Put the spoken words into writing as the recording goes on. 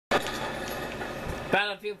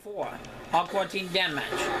Battlefield 4, Hardcore Team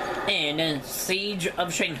Deathmatch, and Siege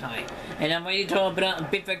of Shanghai. And I'm ready to open up a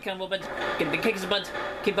bit for a little bit, get the kicks butt,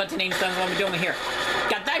 keep button names down what we're doing here.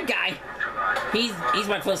 Got that guy! He's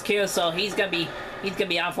my first kill, so he's gonna be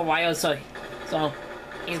out for a while, so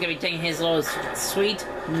he's gonna be taking his little sweet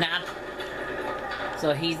nap.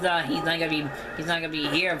 So he's not gonna be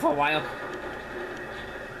here for a while.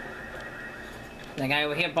 That guy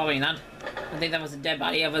over here, probably not. I think that was a dead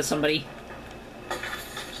body of somebody.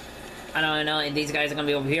 I don't know if these guys are gonna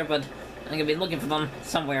be over here, but I'm gonna be looking for them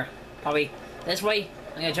somewhere. Probably this way.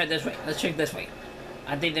 I'm gonna try this way. Let's check this way.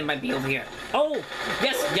 I think they might be over here. Oh!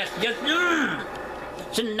 Yes!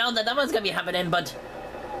 Shouldn't know that was gonna be happening, but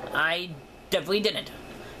I definitely didn't.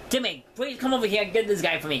 Timmy, please come over here and get this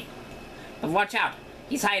guy for me. But watch out.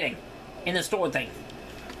 He's hiding in the store thing.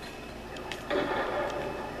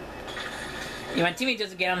 If my teammate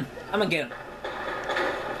doesn't get him, I'm gonna get him.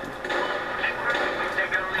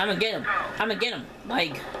 I'm gonna get him.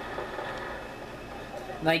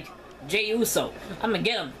 Like Jey Uso. I'm gonna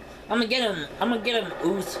get him.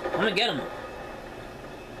 Oos. I'm gonna get him.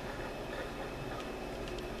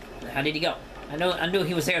 How did he go? I knew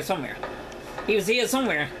he was here somewhere. He was here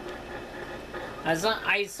somewhere. I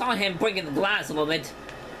saw him breaking the glass a little bit.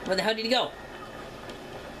 Where the hell did he go?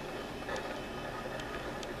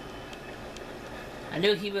 I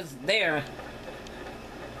knew he was there.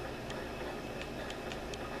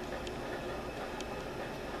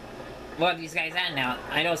 Where are these guys at now?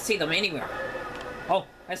 I don't see them anywhere. Oh,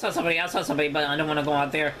 I saw somebody, but I don't want to go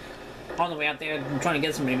out there, all the way out there trying to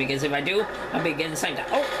get somebody, because if I do, I'll be getting psyched out.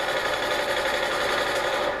 Oh!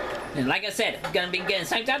 And like I said, gonna be getting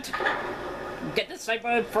psyched out. Get the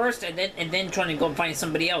sniper first, and then trying to go find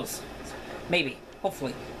somebody else. Maybe,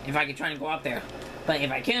 hopefully, if I can try to go out there. But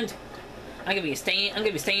if I can't, I'm gonna be staying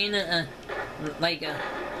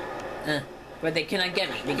where they cannot get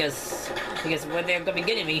me, because where they're gonna be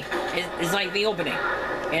getting me is like the opening,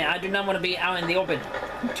 and I do not want to be out in the open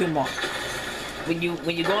too long. When you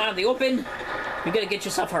go out in the open, you gotta get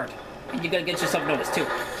yourself hurt, and you gotta get yourself noticed too.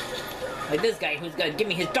 Like this guy who's gonna give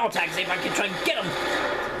me his dog tags if I can try and get him.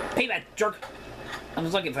 Payback, jerk! I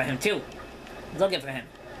was looking for him too.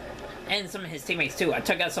 And some of his teammates too. I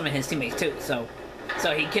took out some of his teammates too, so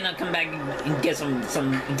he cannot come back and get some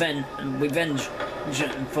revenge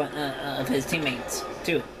of his teammates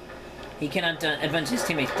too. He cannot avenge his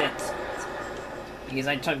teammates' deaths, because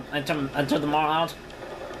I took them all out,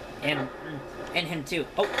 and him too.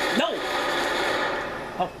 Oh no!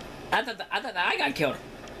 Oh, I thought that I got killed,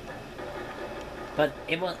 but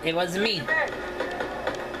it wasn't me.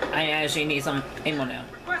 I actually need some ammo now.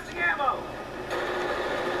 Requesting ammo.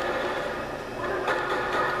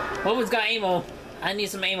 Who's got ammo? I need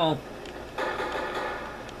some ammo.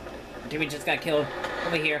 Jimmy just got killed.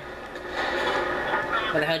 Over here.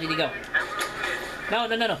 Where the hell did he go?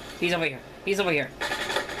 No. He's over here.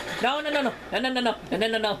 No.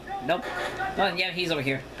 Nope. Oh, yeah, he's over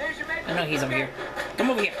here. I know he's over here. Come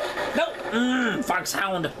over here. No!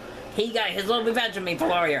 Foxhound. He got his little revenge on me from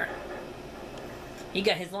earlier.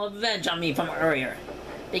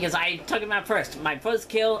 Because I took him out first. My first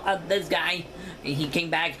kill of this guy. He came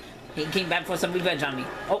back for some revenge on me.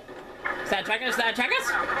 Oh. Is that trackers? I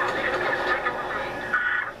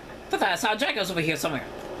thought I saw Jackals over here somewhere.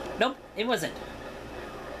 Nope, it wasn't.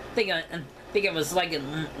 I think it was like a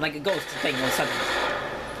ghost thing or something.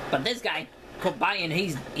 But this guy put by and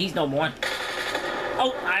he's no more.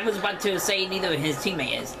 Oh, I was about to say neither of his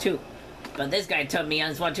teammate is too. But this guy told me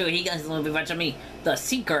as well too. He got his little revenge on me. The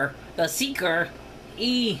Seeker,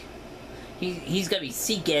 he's gonna be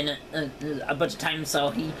seeking a bunch of times.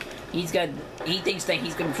 So he thinks that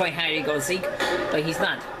he's gonna play hide and go seek, but he's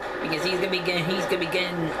not, because he's gonna be getting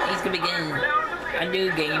a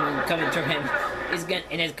new game coming to him.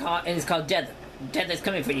 It's called Death. Death is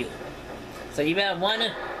coming for you. So you better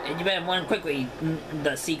run quickly,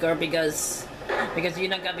 the Seeker, because you're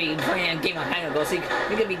not gonna be playing a game of hide and go seek.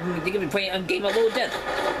 You're gonna be playing a game of World Death.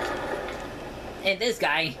 And this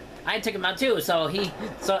guy, I took him out too. So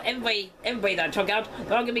everybody that I took out,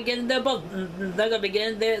 they're all gonna be getting their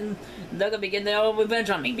own revenge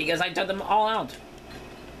on me, because I took them all out.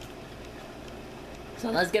 So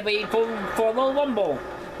let's get ready for a little rumble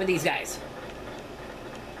with these guys.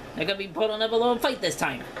 They're gonna be putting up a little fight this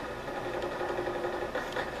time.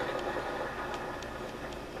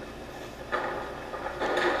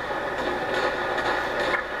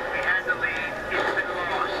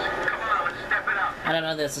 I don't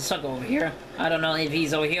know, there's a sucker over here. I don't know if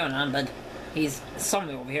he's over here or not, but he's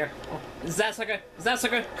somewhere over here. Oh, is that sucker?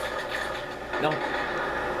 No.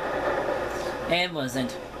 It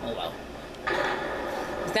wasn't. Oh well.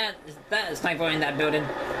 Is that a sniper in that building?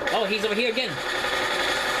 Oh, he's over here again.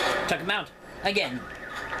 Took him out again.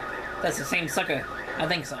 That's the same sucker. I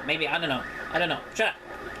think so. Maybe, I don't know. I don't know. Shut up.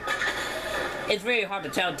 It's very hard to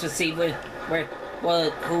tell to see who's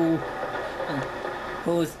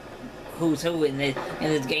who in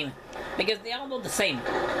this game, because they all look the same.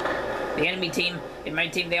 The enemy team and my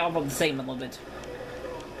team, they all look the same a little bit.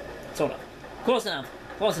 Sort of. Close enough.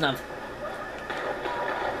 Close enough.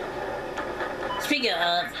 Speaking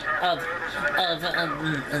of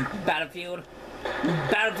Battlefield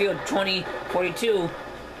 2042,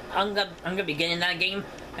 I'm gonna be getting that game,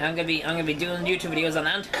 and I'm gonna be doing YouTube videos on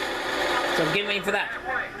that. So get ready for that.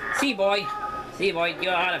 See boy,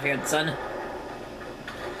 you're out of here, son.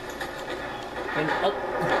 And,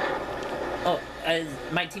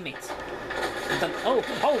 my teammates.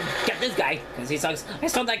 Get this guy, because he sucks. I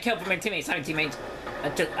stole that kill from my teammate. Sorry, teammate. I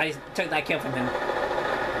took that kill from him.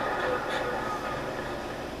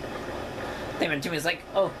 Then my teammate's like,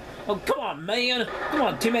 oh, come on, man. Come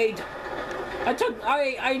on, teammate.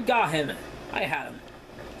 I got him. I had him.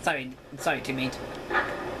 Sorry, teammate.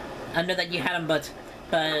 I know that you had him, but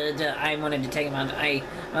I wanted to take him out. I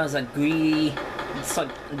was a greedy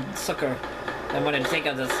sucker. I wanted to take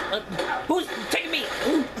out this. Who's taking me?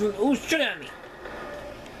 Who's shooting at me?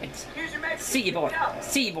 It's C boy.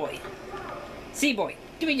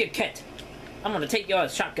 Give me your kit. I'm gonna take your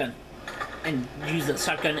shotgun and use the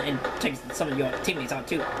shotgun and take some of your teammates out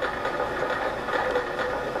too.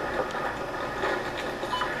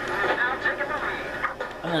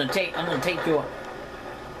 I'm gonna take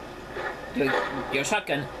your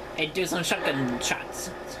shotgun and do some shotgun shots.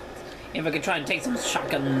 If I could try and take some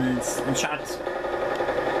shotguns and shots.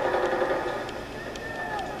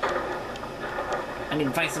 I need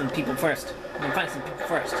to find some people first. Don't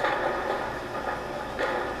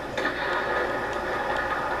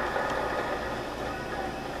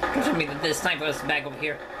tell me that this sniper is back over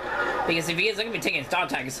here. Because if he is, I'm gonna be taking his dog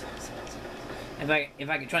tags. If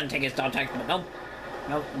I could try and take his dog tags, but nope.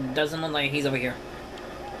 Nope, doesn't look like he's over here.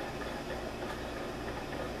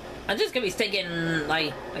 I'm just gonna be sticking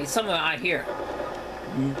like somewhere out here,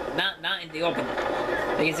 not in the open.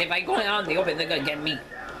 Because if I go out in the open, they're gonna get me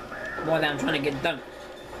more than I'm trying to get done.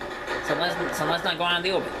 So let's not go out in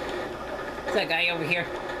the open. Is that guy over here?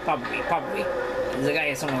 Probably. There's a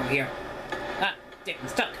guy somewhere over here. Ah, damn, I'm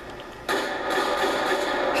stuck.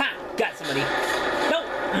 Ha! Got somebody. Nope.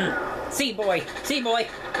 See boy.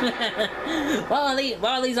 Well, at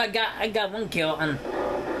least I got one kill on.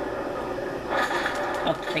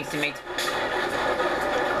 Oh, thanks, teammate.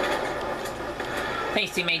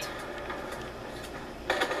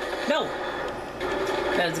 No!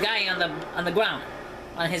 There's a guy on the ground.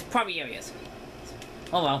 On his private areas.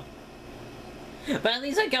 Oh well. But at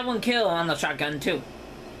least I got one kill on the shotgun too.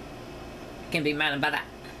 Can't be mad about that.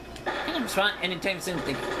 I'm smart anytime soon,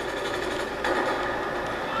 think.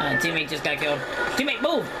 Teammate just got killed. Teammate,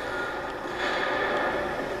 move!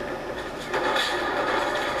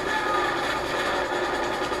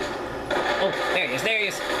 Oh, there he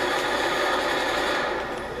is.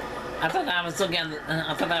 I thought I was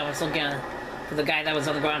looking for the guy that was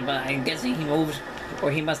on the ground, but I'm guessing he moved, or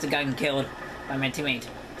he must have gotten killed by my teammate.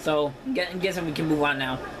 So, I'm guessing we can move on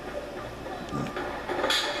now.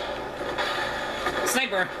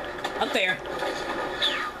 Sniper, up there.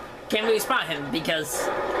 Can't really spot him because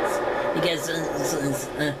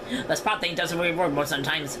the spot thing doesn't really work most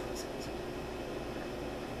sometimes.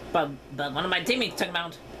 But one of my teammates took him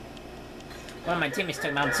out.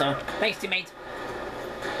 So thanks, teammate.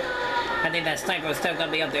 I think that sniper is still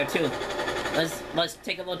gonna be up there too. Let's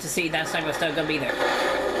take a look to see that sniper is still gonna be there.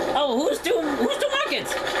 Oh, who's doing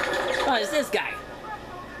rockets? Oh, it's this guy.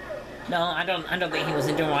 No, I don't think he was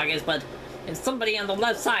doing rockets, but it's somebody on the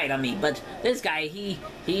left side of me. But this guy, he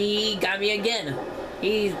got me again.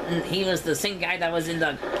 He was the same guy that was in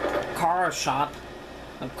the car shop.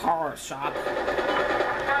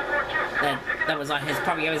 That was on his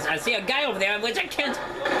property. I see a guy over there, which I can't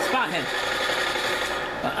spot him.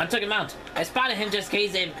 I took him out. I spotted him just in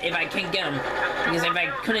case if I can't get him. Because if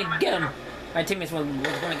I couldn't get him, my teammates was going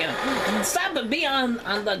to get him. Stop being on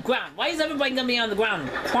the ground. Why is everybody going to be on the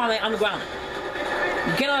ground? Crawling on the ground.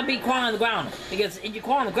 You cannot be crawling on the ground. Because if you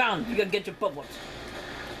crawl on the ground, you're going to get your butt whooped.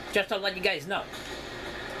 Just to let you guys know.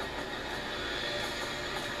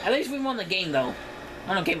 At least we won the game, though.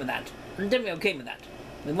 I'm okay with that. I'm definitely okay with that.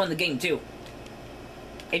 We won the game, too.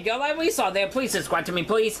 If y'all like what you saw there, please subscribe to me,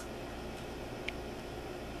 please.